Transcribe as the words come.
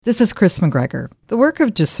This is Chris McGregor. The work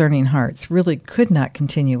of Discerning Hearts really could not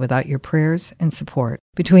continue without your prayers and support.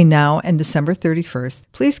 Between now and December 31st,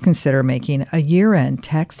 please consider making a year-end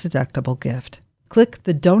tax-deductible gift. Click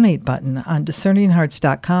the Donate button on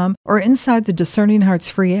discerninghearts.com or inside the Discerning Hearts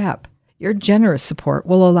free app. Your generous support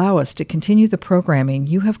will allow us to continue the programming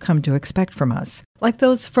you have come to expect from us, like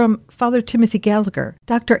those from Father Timothy Gallagher,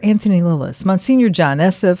 Dr. Anthony Lillis, Monsignor John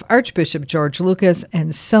Esseff, Archbishop George Lucas,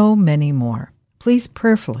 and so many more. Please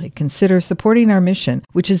prayerfully consider supporting our mission,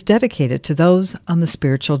 which is dedicated to those on the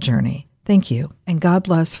spiritual journey. Thank you, and God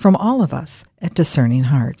bless from all of us at Discerning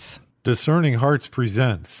Hearts. Discerning Hearts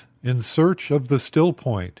presents In Search of the Still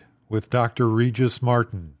Point with Dr. Regis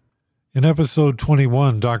Martin. In episode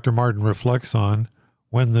 21, Dr. Martin reflects on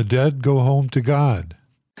When the Dead Go Home to God.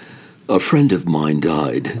 A friend of mine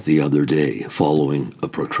died the other day following a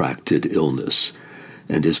protracted illness,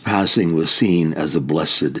 and his passing was seen as a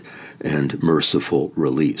blessed and merciful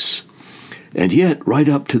release. And yet, right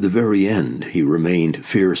up to the very end, he remained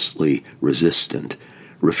fiercely resistant,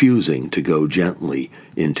 refusing to go gently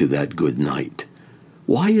into that good night.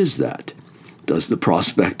 Why is that? Does the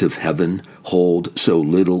prospect of heaven hold so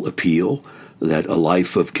little appeal that a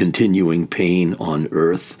life of continuing pain on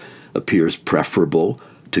earth appears preferable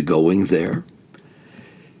to going there?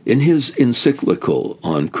 In his encyclical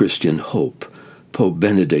on Christian hope, Pope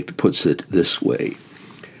Benedict puts it this way: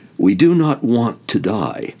 "We do not want to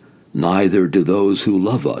die, neither do those who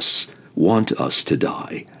love us want us to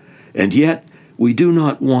die, and yet we do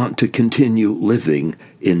not want to continue living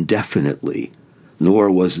indefinitely,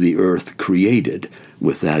 nor was the earth created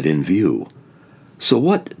with that in view. So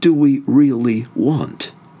what do we really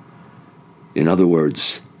want?" In other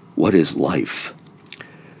words, what is life?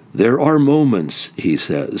 There are moments, he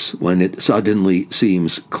says, when it suddenly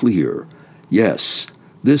seems clear. Yes,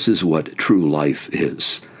 this is what true life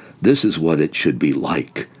is. This is what it should be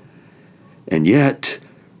like. And yet,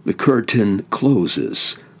 the curtain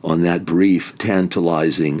closes on that brief,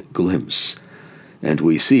 tantalizing glimpse, and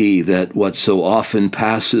we see that what so often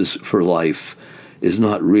passes for life is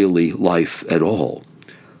not really life at all,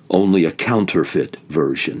 only a counterfeit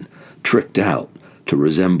version, tricked out to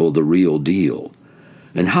resemble the real deal.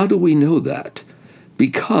 And how do we know that?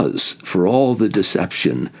 Because, for all the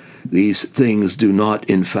deception, these things do not,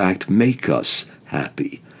 in fact, make us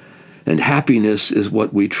happy. And happiness is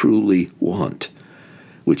what we truly want,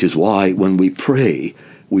 which is why when we pray,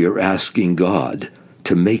 we are asking God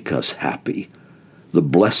to make us happy. The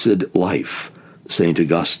blessed life, St.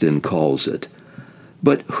 Augustine calls it.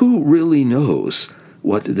 But who really knows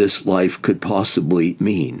what this life could possibly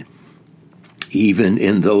mean? Even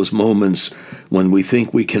in those moments when we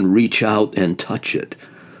think we can reach out and touch it,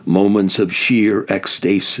 moments of sheer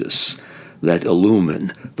ecstasis that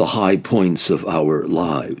illumine the high points of our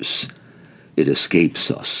lives, it escapes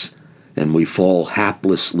us, and we fall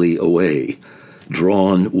haplessly away,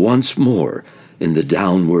 drawn once more in the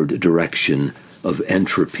downward direction of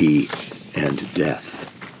entropy and death.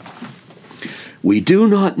 We do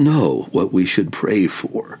not know what we should pray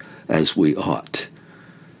for as we ought.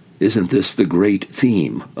 Isn't this the great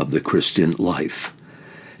theme of the Christian life?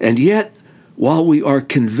 And yet, while we are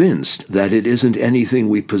convinced that it isn't anything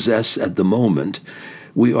we possess at the moment,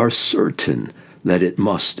 we are certain that it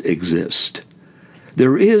must exist.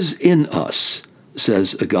 There is in us,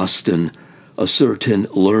 says Augustine, a certain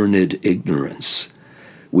learned ignorance.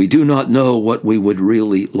 We do not know what we would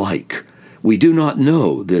really like. We do not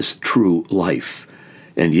know this true life,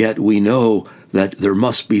 and yet we know that there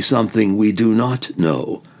must be something we do not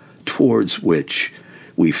know, towards which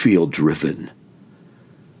we feel driven.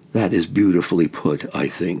 That is beautifully put, I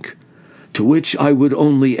think, to which I would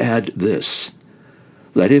only add this,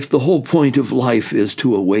 that if the whole point of life is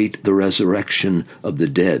to await the resurrection of the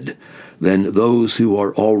dead, then those who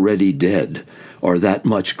are already dead are that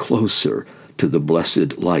much closer to the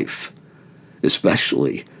blessed life,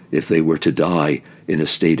 especially if they were to die in a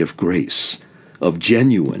state of grace, of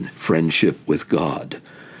genuine friendship with God,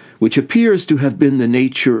 which appears to have been the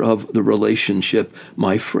nature of the relationship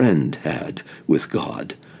my friend had with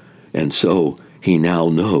God. And so he now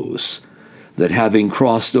knows that having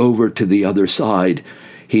crossed over to the other side,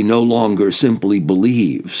 he no longer simply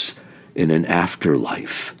believes in an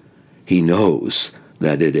afterlife. He knows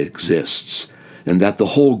that it exists, and that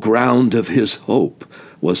the whole ground of his hope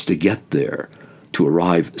was to get there, to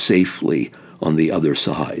arrive safely on the other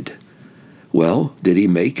side. Well, did he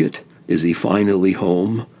make it? Is he finally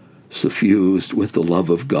home, suffused with the love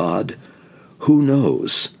of God? Who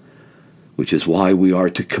knows? Which is why we are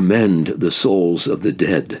to commend the souls of the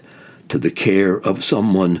dead to the care of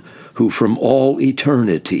someone who from all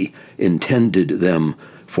eternity intended them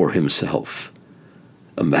for himself.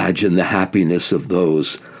 Imagine the happiness of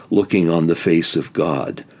those looking on the face of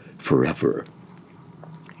God forever.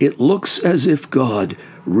 It looks as if God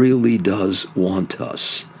really does want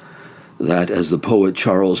us. That, as the poet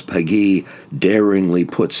Charles Pagee daringly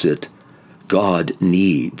puts it, God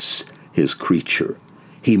needs his creature.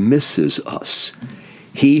 He misses us.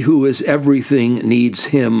 He who is everything needs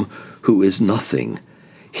him who is nothing.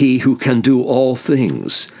 He who can do all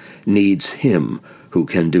things needs him who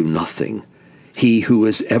can do nothing. He who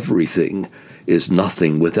is everything is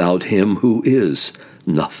nothing without him who is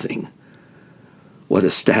nothing. What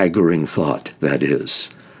a staggering thought that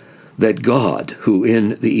is, that God, who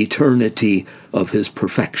in the eternity of his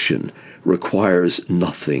perfection requires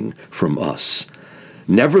nothing from us,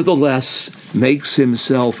 nevertheless makes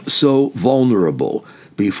himself so vulnerable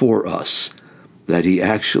before us that he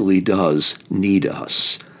actually does need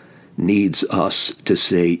us, needs us to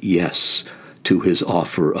say yes to his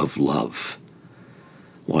offer of love.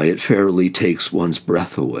 Why, it fairly takes one's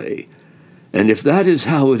breath away. And if that is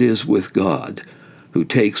how it is with God, who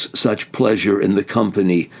takes such pleasure in the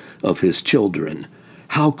company of his children,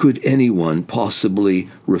 how could anyone possibly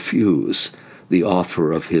refuse the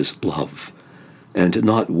offer of his love and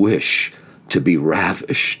not wish to be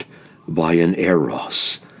ravished by an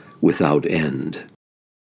eros without end?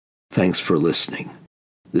 Thanks for listening.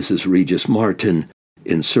 This is Regis Martin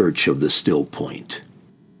in search of the still point.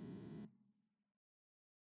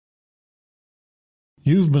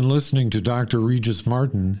 You've been listening to Dr. Regis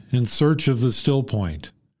Martin in search of the still point.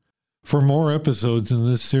 For more episodes in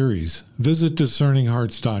this series, visit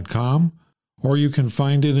discerninghearts.com, or you can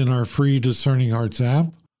find it in our free Discerning Hearts app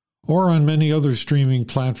or on many other streaming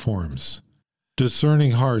platforms.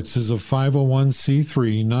 Discerning Hearts is a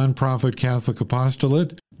 501c3 nonprofit Catholic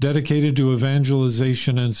apostolate dedicated to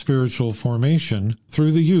evangelization and spiritual formation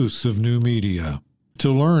through the use of new media.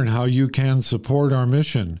 To learn how you can support our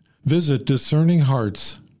mission, visit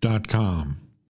discerninghearts.com.